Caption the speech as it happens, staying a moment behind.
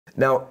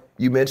Now,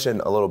 you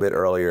mentioned a little bit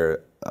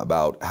earlier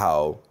about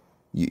how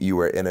you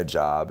were in a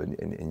job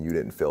and you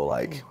didn't feel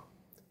like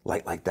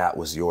that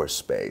was your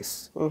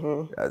space.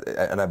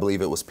 And I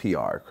believe it was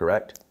PR,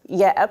 correct?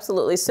 Yeah,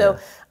 absolutely. So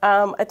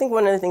I think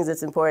one of the things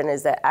that's important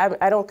is that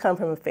I don't come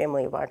from a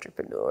family of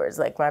entrepreneurs.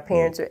 Like my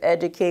parents are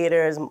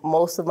educators.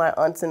 Most of my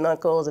aunts and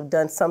uncles have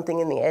done something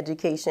in the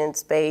education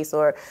space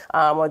or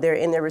they're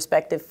in their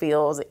respective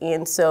fields.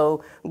 And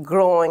so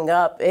growing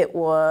up, it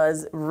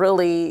was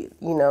really,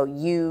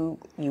 you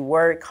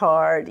work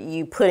hard,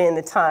 you put in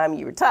the time,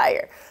 you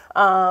retire.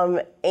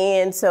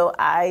 And so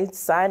I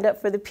signed up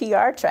for the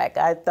PR track.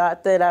 I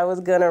thought that I was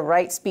going to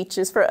write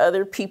speeches for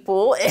other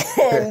people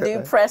and do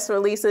press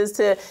releases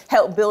to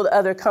help build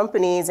other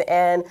companies.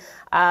 And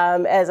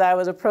as I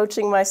was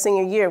approaching my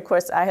senior year, of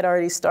course, I had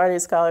already started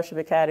Scholarship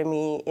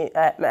Academy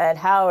at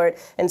Howard.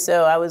 And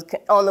so I was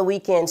on the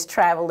weekends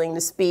traveling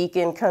to speak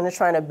and kind of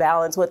trying to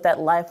balance what that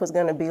life was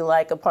going to be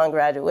like upon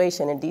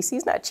graduation. And DC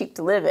is not cheap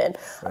to live in.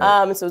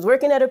 Right. So I was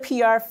working at a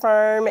PR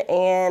firm,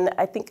 and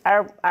I think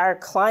our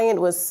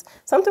client was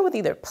something with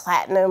either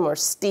platinum or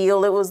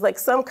steel. It was like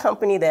some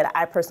company that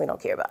I personally don't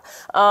care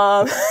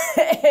about.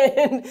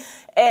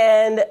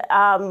 And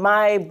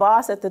my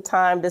boss at the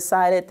time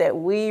decided that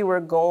we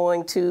were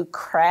going to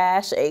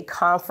crash a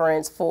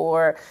conference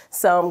for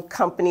some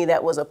company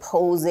that was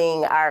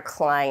opposing our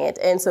client.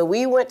 And so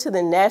we went to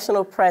the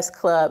National Press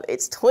Club.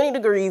 It's 20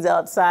 degrees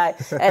outside,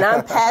 and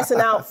I'm passing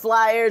out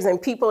flyers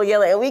and people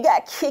yelling, and we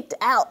got kicked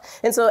out.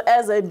 And so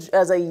as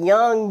a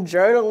young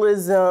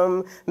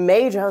journalism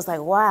major, I was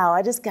like, wow,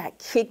 I just got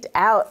kicked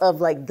out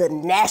of like the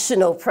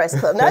National Press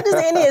Club, not just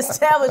any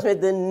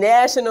establishment, the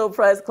National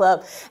Press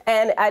Club.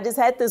 And I just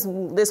had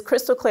this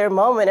crystal clear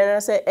moment, and I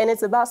said, and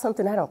it's about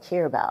something I don't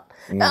care about.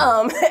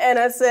 And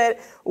I said,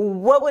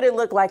 what would it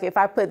look like if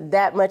I put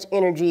that much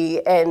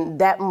energy and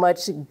that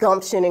much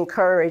gumption and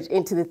courage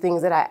into the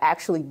things that I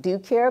actually do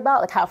care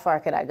about? Like, how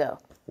far could I go?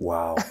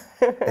 Wow.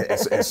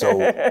 And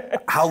so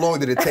how long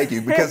did it take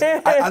you? Because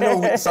I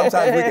know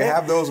sometimes we can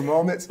have those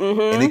moments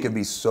and it can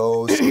be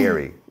so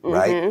scary,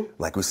 right?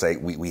 Like we say,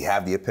 we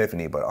have the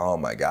epiphany, but oh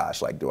my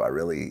gosh, like, do I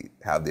really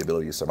have the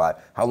ability to survive?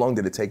 How long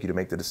did it take you to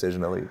make the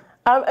decision to leave?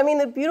 I mean,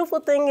 the beautiful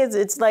thing is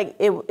it's like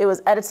it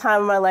was at a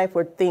time in my life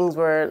where things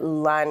were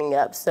lining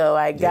up. So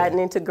I gotten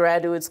into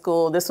graduate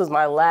school. This was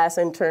my last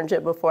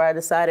internship before I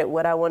decided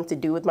what I wanted to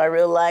do with my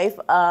real life.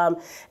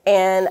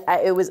 And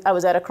I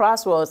was at a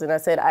crossroads, and I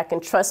said, I can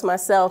trust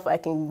myself. I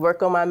can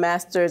work on my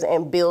master's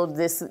and build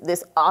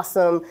this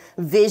awesome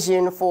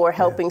vision for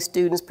helping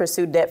students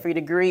pursue debt-free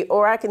degree,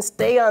 or I can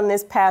stay on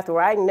this path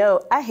where I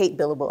know I hate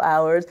billable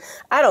hours.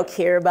 I don't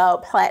care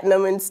about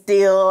platinum and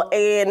steel,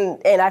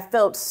 and I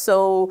felt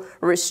so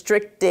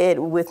restricted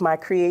with my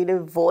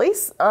creative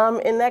voice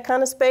in that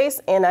kind of space,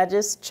 and I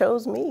just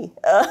chose me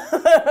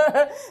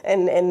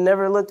and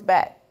never looked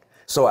back.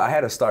 So I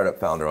had a startup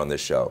founder on this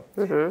show,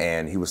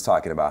 and he was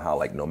talking about how,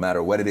 like, no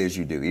matter what it is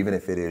you do, even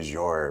if it is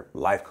your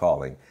life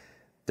calling,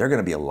 there are going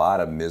to be a lot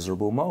of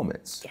miserable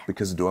moments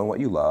because doing what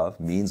you love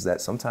means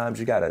that sometimes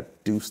you got to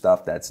do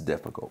stuff that's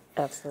difficult.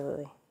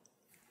 Absolutely.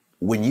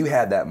 When you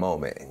had that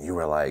moment and you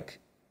were like,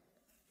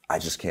 I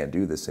just can't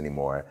do this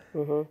anymore.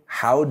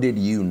 How did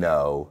you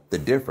know the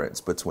difference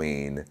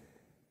between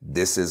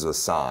this is a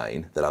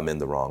sign that I'm in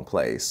the wrong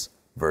place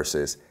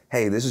versus,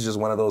 hey, this is just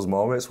one of those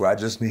moments where I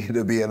just need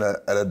to be an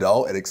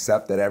adult and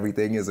accept that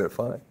everything isn't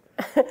fun?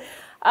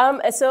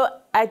 So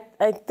I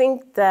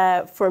think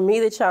that for me,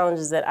 the challenge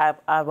is that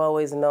I've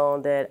always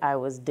known that I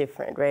was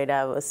different, right?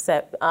 I was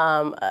set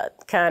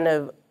kind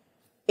of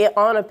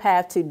on a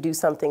path to do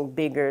something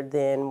bigger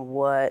than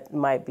what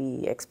might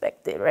be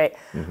expected, right?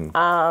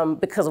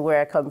 Because of where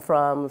I come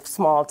from,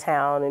 small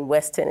town in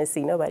West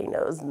Tennessee, nobody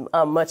knows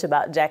much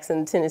about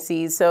Jackson,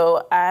 Tennessee.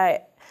 So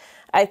I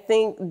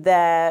think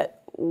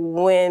that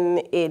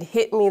when it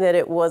hit me that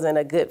it wasn't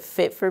a good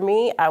fit for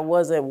me, I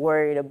wasn't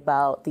worried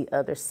about the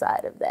other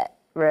side of that,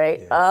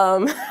 right?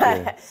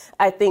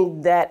 I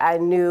think that I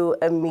knew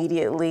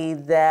immediately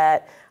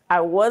that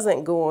I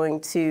wasn't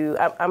going to,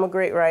 I'm a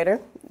great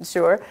writer,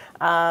 sure.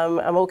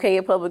 I'm okay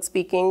at public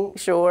speaking,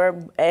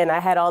 sure. And I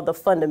had all the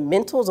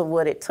fundamentals of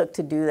what it took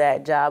to do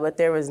that job, but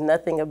there was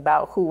nothing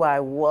about who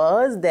I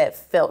was that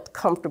felt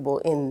comfortable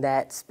in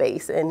that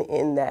space and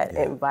in that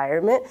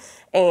environment.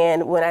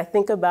 And when I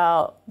think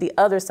about the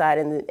other side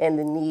and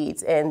the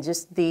needs and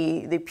just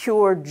the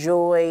pure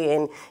joy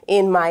and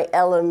in my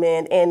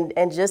element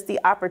and just the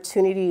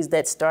opportunities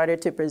that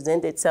started to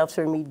present itself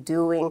for me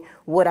doing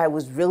what I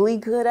was really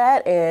good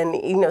at, and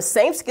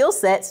same skill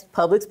sets,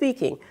 public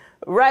speaking,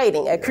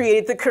 writing. I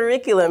created the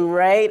curriculum,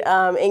 right?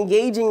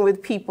 Engaging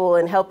with people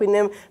and helping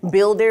them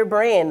build their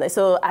brand.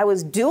 So I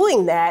was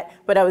doing that,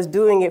 but I was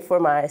doing it for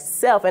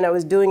myself, and I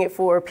was doing it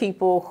for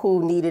people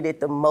who needed it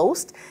the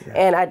most.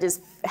 And I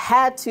just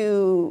had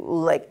to,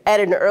 like, at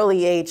an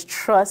early age,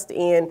 trust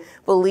and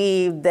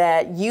believe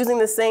that using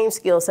the same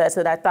skill sets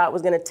that I thought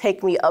was going to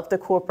take me up the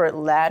corporate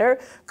ladder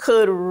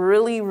could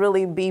really,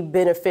 really be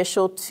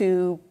beneficial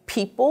to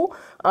people,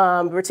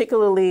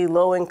 particularly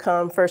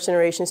low-income,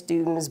 first-generation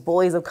students,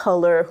 boys of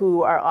color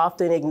who are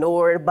often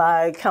ignored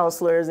by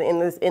counselors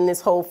in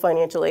this whole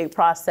financial aid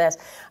process.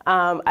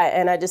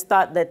 And I just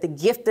thought that the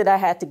gift that I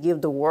had to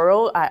give the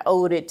world, I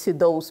owed it to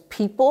those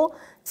people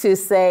to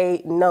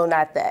say, no,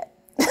 not that.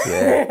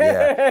 Yeah,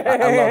 yeah. I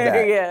love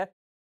that. Yeah.